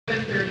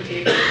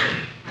738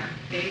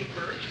 A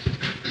first.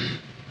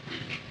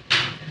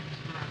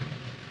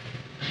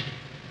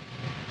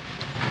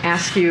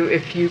 Ask you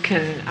if you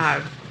can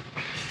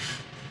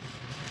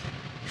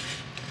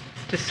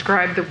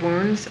describe the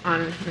wounds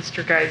on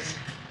Mr. Guy's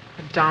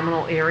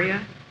abdominal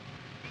area.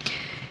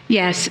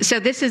 Yes, so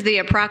this is the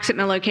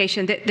approximate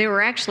location. There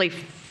were actually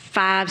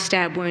 5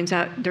 stab wounds.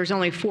 There's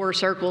only 4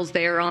 circles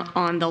there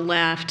on the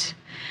left.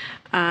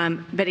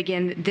 But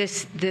again,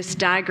 this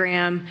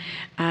diagram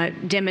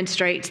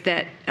demonstrates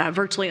that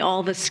virtually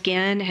all the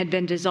skin had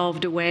been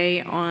dissolved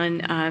away on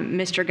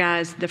Mr.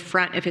 Guy's, the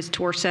front of his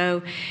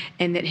torso,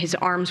 and that his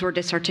arms were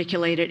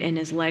disarticulated and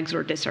his legs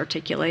were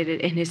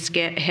disarticulated and his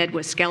head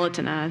was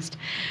skeletonized.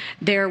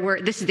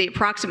 This is the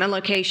approximate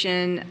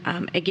location.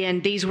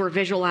 Again, these were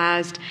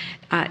visualized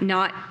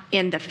not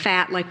in the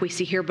fat like we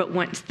see here, but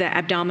once the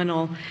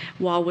abdominal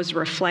wall was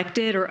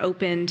reflected or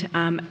opened,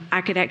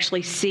 I could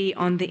actually see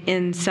on the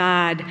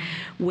inside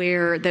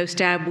where those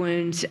stab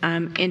wounds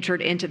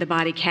entered into the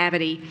body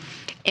cavity.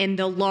 And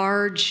the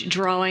large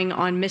drawing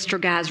on Mr.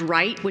 Guy's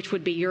right, which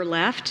would be your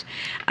left,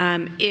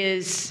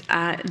 is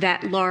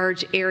that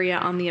large area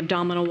on the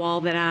abdominal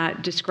wall that I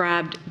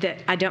described.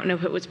 That I don't know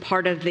if it was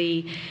part of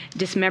the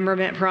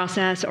dismemberment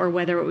process or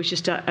whether it was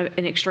just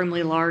an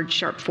extremely large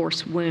sharp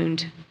force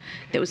wound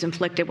that was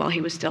inflicted while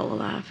he was still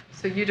alive.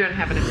 So you don't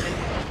have an opinion?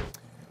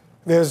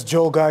 There's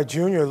Joel Guy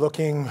Jr.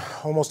 looking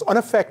almost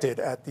unaffected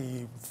at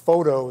the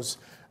photos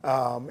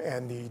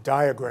and the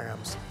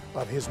diagrams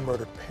of his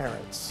murdered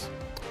parents.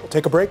 We'll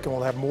take a break and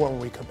we'll have more when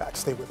we come back.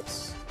 Stay with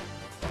us.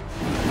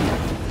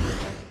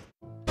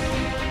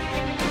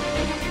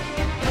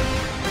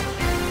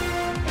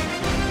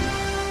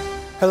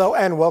 Hello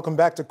and welcome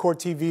back to Court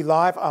TV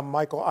Live. I'm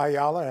Michael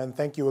Ayala, and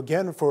thank you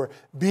again for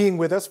being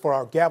with us for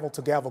our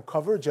gavel-to-gavel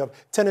coverage of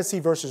Tennessee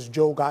versus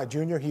Joel Guy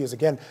Jr. He is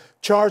again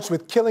charged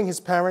with killing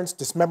his parents,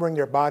 dismembering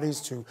their bodies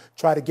to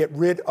try to get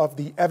rid of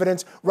the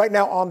evidence. Right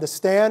now on the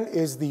stand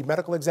is the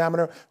medical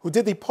examiner who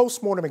did the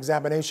post-mortem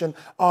examination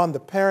on the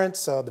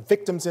parents, the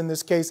victims in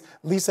this case,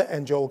 Lisa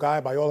and Joel Guy.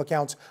 By all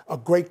accounts, a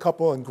great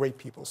couple and great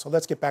people. So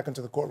let's get back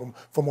into the courtroom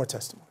for more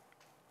testimony.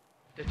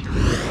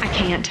 I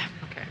can't.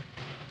 Okay.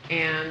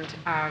 And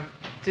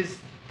does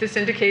this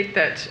indicate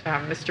that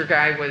Mr.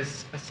 Guy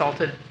was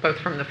assaulted both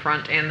from the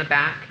front and the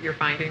back, your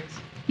findings?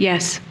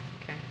 Yes.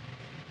 Okay.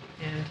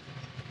 And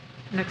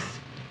next,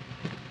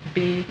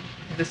 B,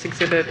 this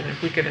exhibit, and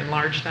if we could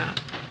enlarge that.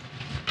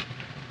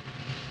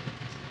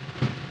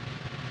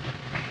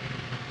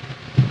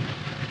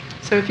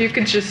 So if you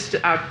could just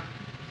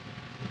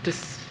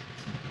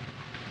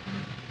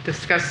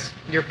discuss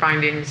your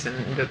findings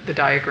and the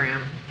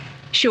diagram.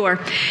 Sure.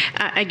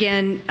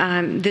 Again,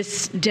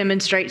 this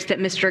demonstrates that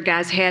Mr.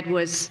 Guy's head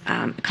was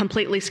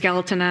completely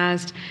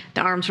skeletonized,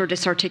 the arms were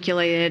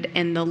disarticulated,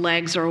 and the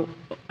legs are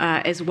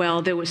as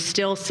well. There was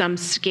still some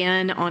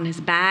skin on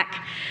his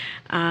back.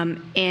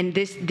 And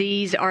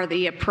these are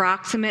the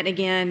approximate,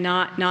 again,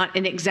 not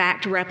an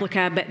exact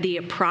replica, but the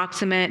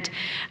approximate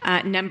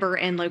number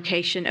and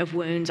location of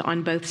wounds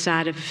on both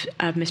sides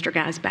of Mr.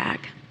 Guy's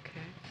back. Okay.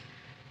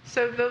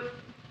 So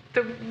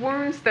the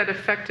wounds that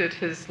affected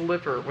his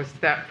liver, was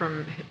that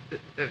from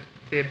the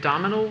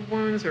abdominal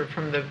wounds or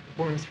from the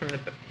wounds from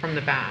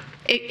the back?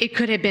 It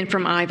could have been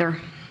from either.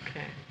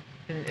 Okay.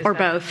 And or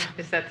both.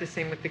 Is that the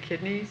same with the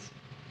kidneys?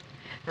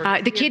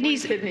 The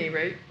kidneys. Kidney,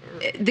 right?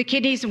 The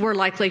kidneys were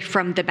likely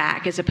from the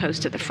back as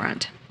opposed to the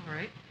front. All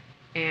right.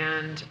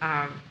 And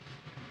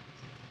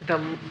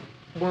the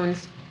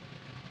wounds,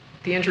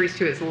 the injuries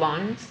to his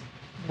lungs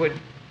would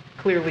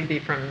clearly be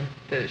from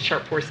the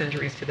sharp force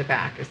injuries to the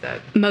back. Is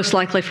that? Most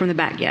likely from the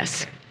back,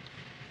 yes.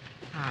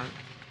 Okay.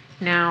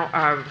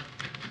 Now,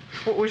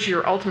 what was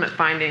your ultimate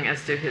finding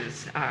as to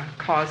his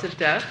cause of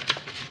death?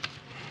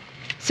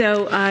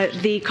 So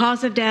the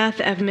cause of death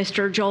of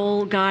Mr.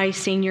 Joel Guy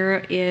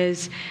Sr.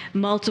 is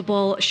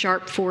multiple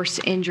sharp force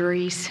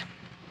injuries.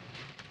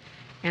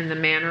 And the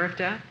manner of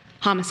death?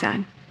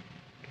 Homicide.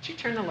 Could you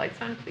turn the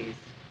lights on, please?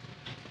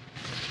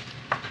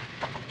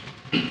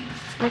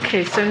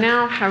 Okay, so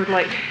now I would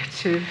like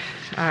to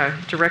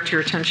direct your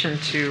attention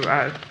to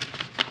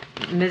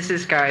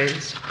Mrs.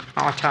 Guy's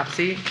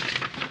autopsy.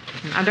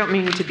 I don't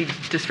mean to be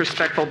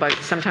disrespectful by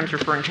sometimes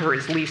referring to her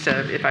as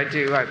Lisa. If I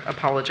do, I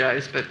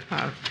apologize, but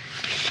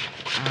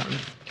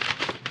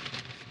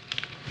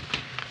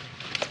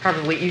it's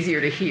probably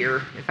easier to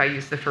hear if I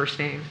use the first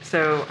name.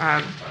 So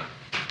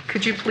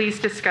could you please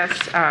discuss,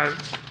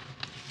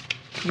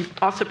 you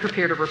also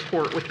prepared a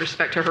report with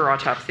respect to her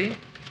autopsy.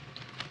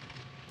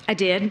 I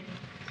did.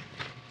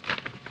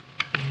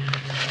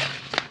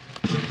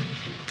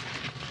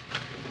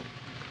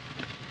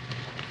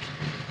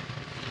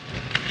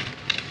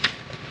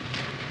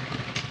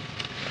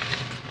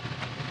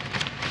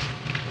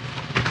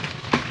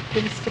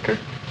 Get a sticker.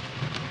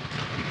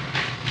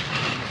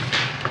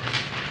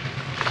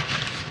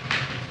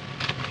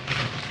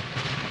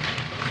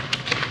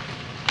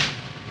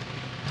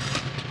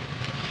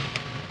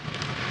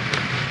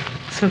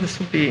 So this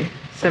will be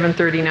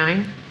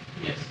 739?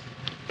 Yes.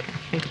 Okay,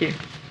 thank you.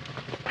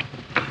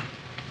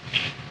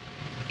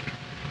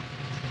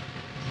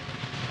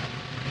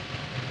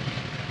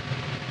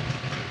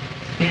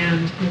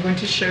 And I'm going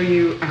to show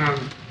you,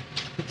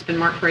 it's been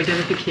marked for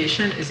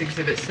identification is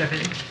Exhibit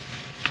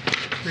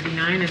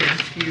 739, and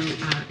ask you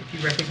if you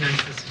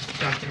recognize this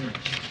document.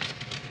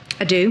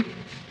 I do.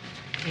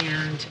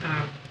 And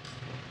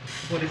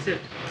what is it?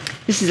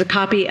 This is a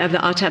copy of the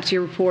autopsy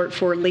report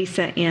for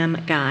Lisa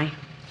M. Guy.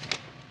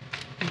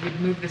 You would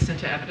move this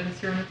into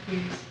evidence, Your Honor,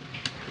 please.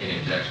 Any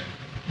objection?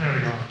 There we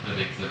go. To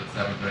the Exhibit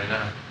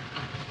 739.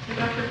 So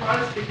Dr.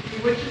 Paz, if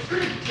you would just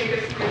sort of take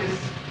us through this,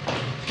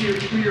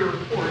 through your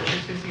report,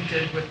 just as you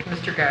did with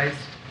Mr. Guy's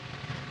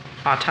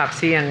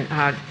autopsy, and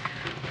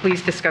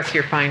please discuss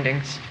your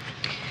findings.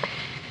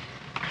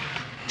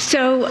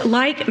 So,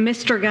 like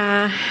Mr.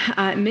 Guy,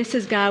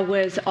 Mrs. Guy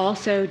was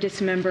also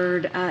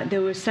dismembered.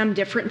 There was some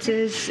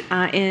differences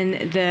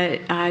in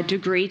the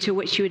degree to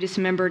which she was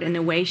dismembered and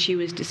the way she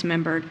was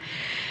dismembered.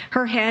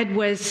 Her head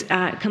was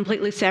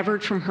completely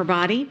severed from her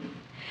body.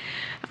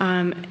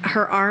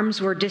 Her arms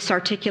were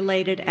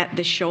disarticulated at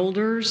the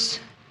shoulders,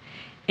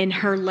 and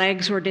her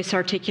legs were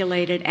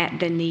disarticulated at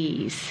the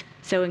knees.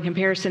 So in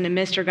comparison to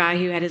Mr. Guy,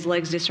 who had his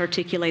legs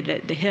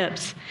disarticulated at the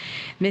hips,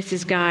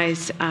 Mrs.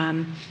 Guy's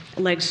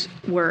legs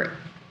were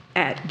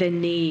at the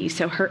knee.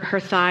 So her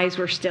thighs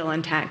were still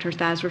intact. Her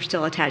thighs were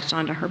still attached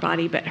onto her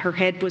body, but her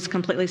head was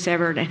completely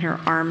severed and her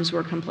arms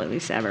were completely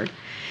severed.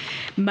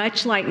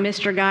 Much like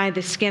Mr. Guy,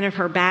 the skin of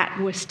her back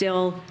was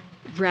still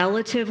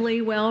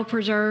relatively well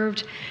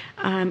preserved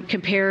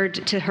compared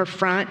to her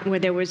front, where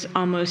there was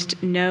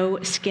almost no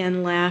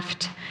skin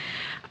left.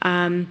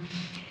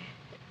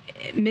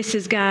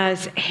 Mrs.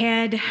 Guy's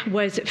head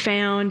was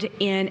found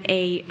in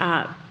a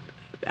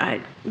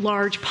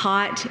large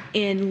pot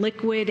in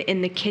liquid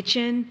in the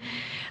kitchen.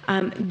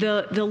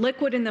 The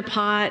liquid in the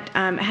pot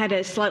had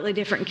a slightly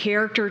different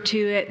character to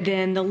it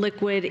than the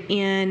liquid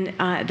in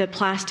the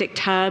plastic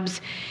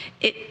tubs.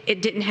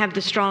 It didn't have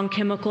the strong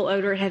chemical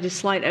odor. It had a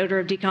slight odor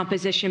of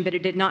decomposition, but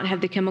it did not have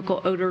the chemical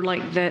odor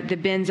like the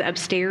bins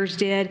upstairs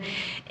did.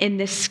 And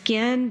the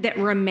skin that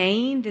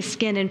remained, the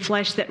skin and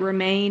flesh that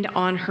remained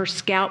on her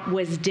scalp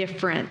was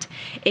different.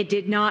 It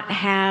did not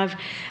have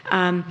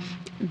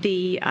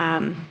the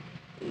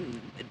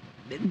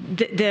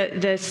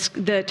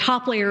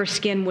top layer of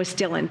skin was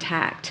still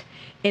intact.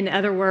 In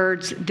other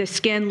words, the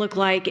skin looked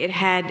like it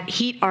had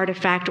heat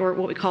artifact, or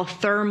what we call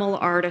thermal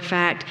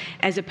artifact,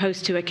 as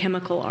opposed to a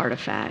chemical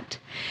artifact.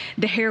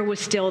 The hair was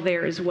still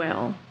there as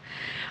well.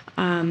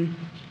 And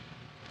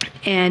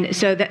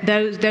so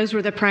those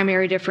were the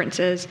primary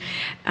differences.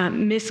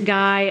 Miss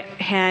Guy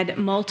had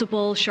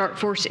multiple sharp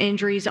force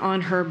injuries on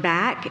her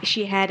back.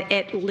 She had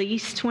at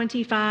least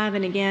 25,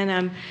 and again,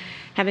 I'm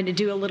having to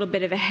do a little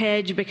bit of a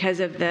hedge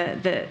because of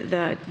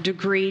the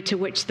degree to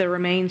which the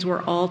remains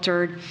were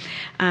altered.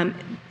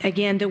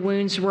 Again, the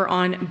wounds were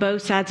on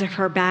both sides of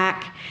her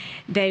back.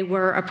 They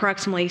were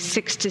approximately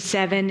 6 to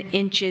 7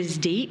 inches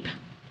deep.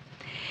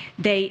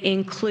 They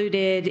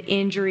included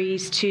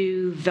injuries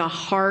to the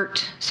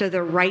heart, so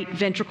the right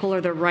ventricle or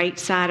the right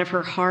side of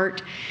her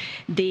heart,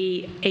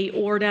 the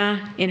aorta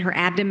in her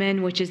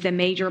abdomen, which is the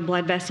major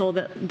blood vessel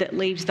that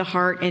leaves the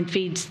heart and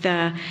feeds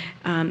the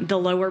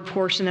lower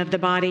portion of the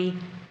body.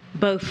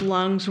 Both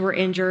lungs were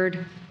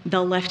injured,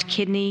 the left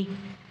kidney,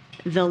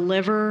 the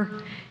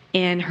liver,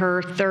 and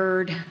her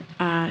third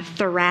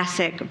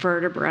thoracic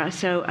vertebra,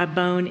 so a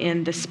bone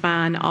in the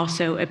spine,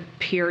 also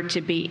appeared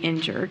to be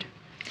injured.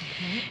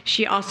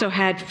 She also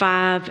had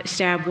 5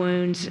 stab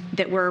wounds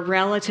that were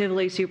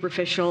relatively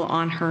superficial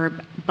on her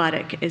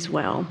buttock as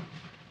well.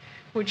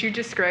 Would you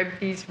describe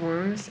these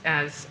wounds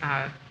as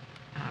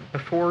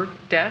before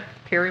death,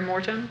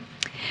 peri-mortem?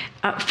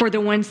 For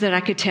the ones that I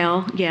could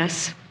tell,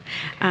 yes.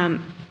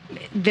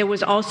 There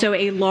was also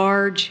a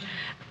large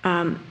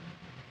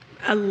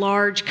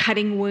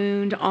cutting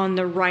wound on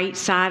the right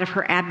side of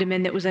her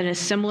abdomen that was in a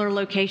similar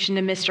location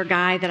to Mr.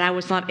 Guy that I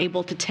was not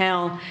able to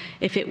tell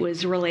if it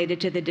was related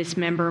to the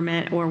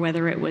dismemberment or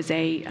whether it was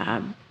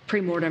a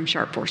pre-mortem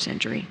sharp force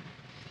injury.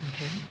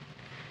 Okay.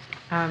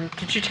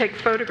 Did you take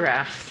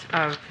photographs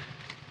of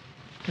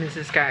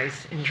Mrs.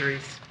 Guy's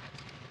injuries?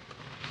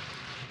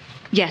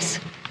 Yes.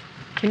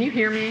 Can you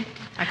hear me?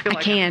 I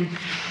can.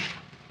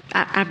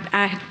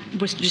 I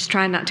was just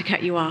trying not to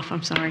cut you off.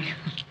 I'm sorry.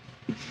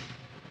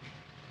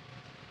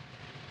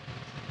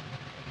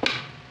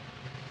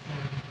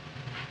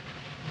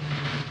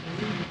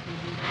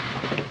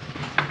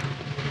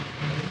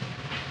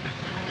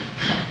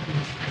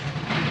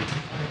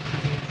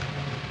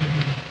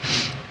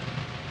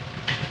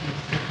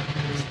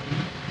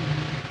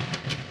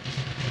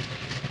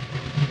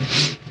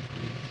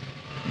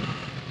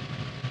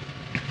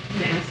 I'm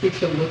going to ask you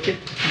to look at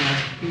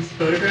these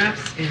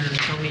photographs and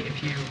tell me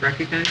if you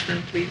recognize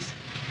them, please.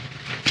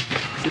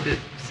 Exhibit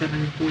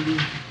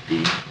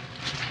 740B.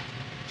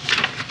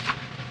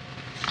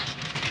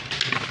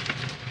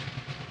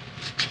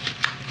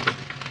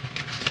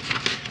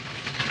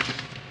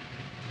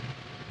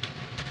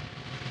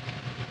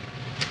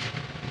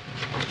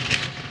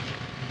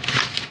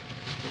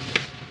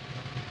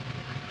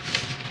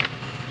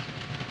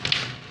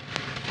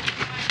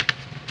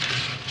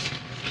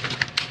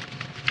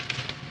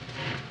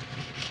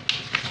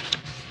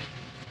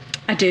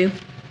 I do.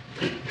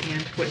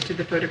 And what did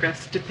the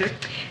photographs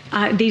depict?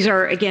 These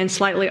are, again,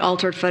 slightly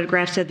altered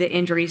photographs of the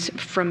injuries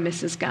from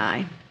Mrs.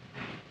 Guy.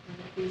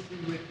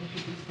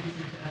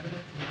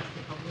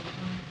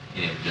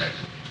 Any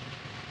objection?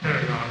 No,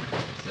 Your Honor.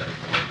 7-4.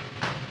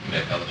 You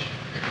may publish.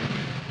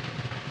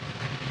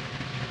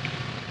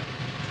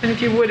 And if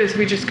you would, as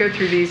we just go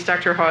through these,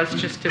 Dr. Hawes,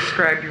 just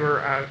describe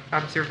your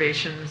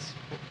observations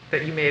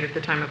that you made at the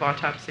time of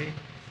autopsy.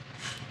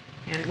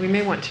 And we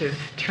may want to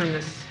turn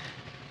this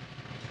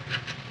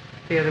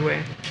the other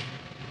way,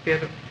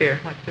 there,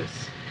 like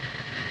this.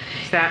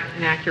 Is that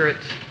an accurate,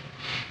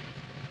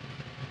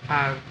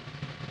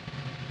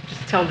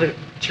 just tell the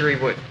jury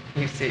what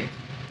you see.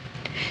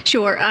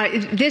 Sure.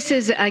 This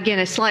is, again,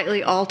 a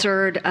slightly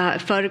altered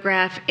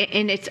photograph,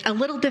 and it's a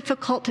little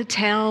difficult to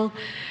tell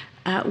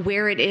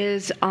where it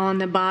is on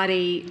the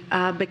body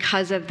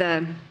because of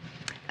the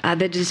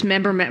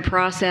dismemberment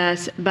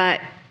process,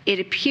 but it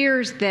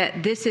appears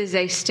that this is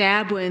a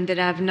stab wound that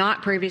I've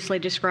not previously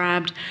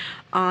described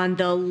on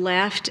the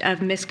left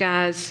of Miss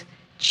Guy's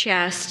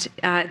chest.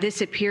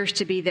 This appears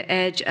to be the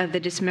edge of the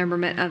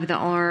dismemberment of the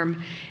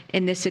arm,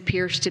 and this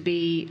appears to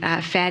be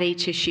fatty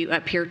tissue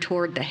up here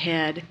toward the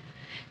head.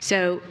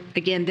 So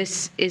again,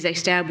 this is a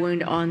stab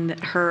wound on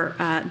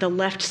her, the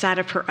left side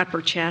of her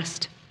upper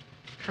chest.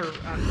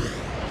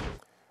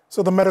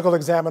 So the medical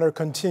examiner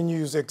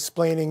continues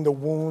explaining the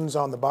wounds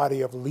on the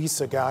body of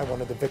Lisa Guy, one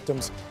of the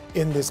victims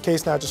in this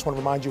case. Now, I just want to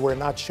remind you, we're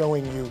not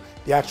showing you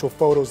the actual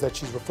photos that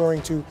she's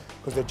referring to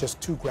because they're just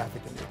too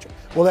graphic in nature.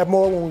 We'll have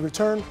more when we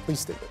return.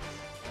 Please stay with us.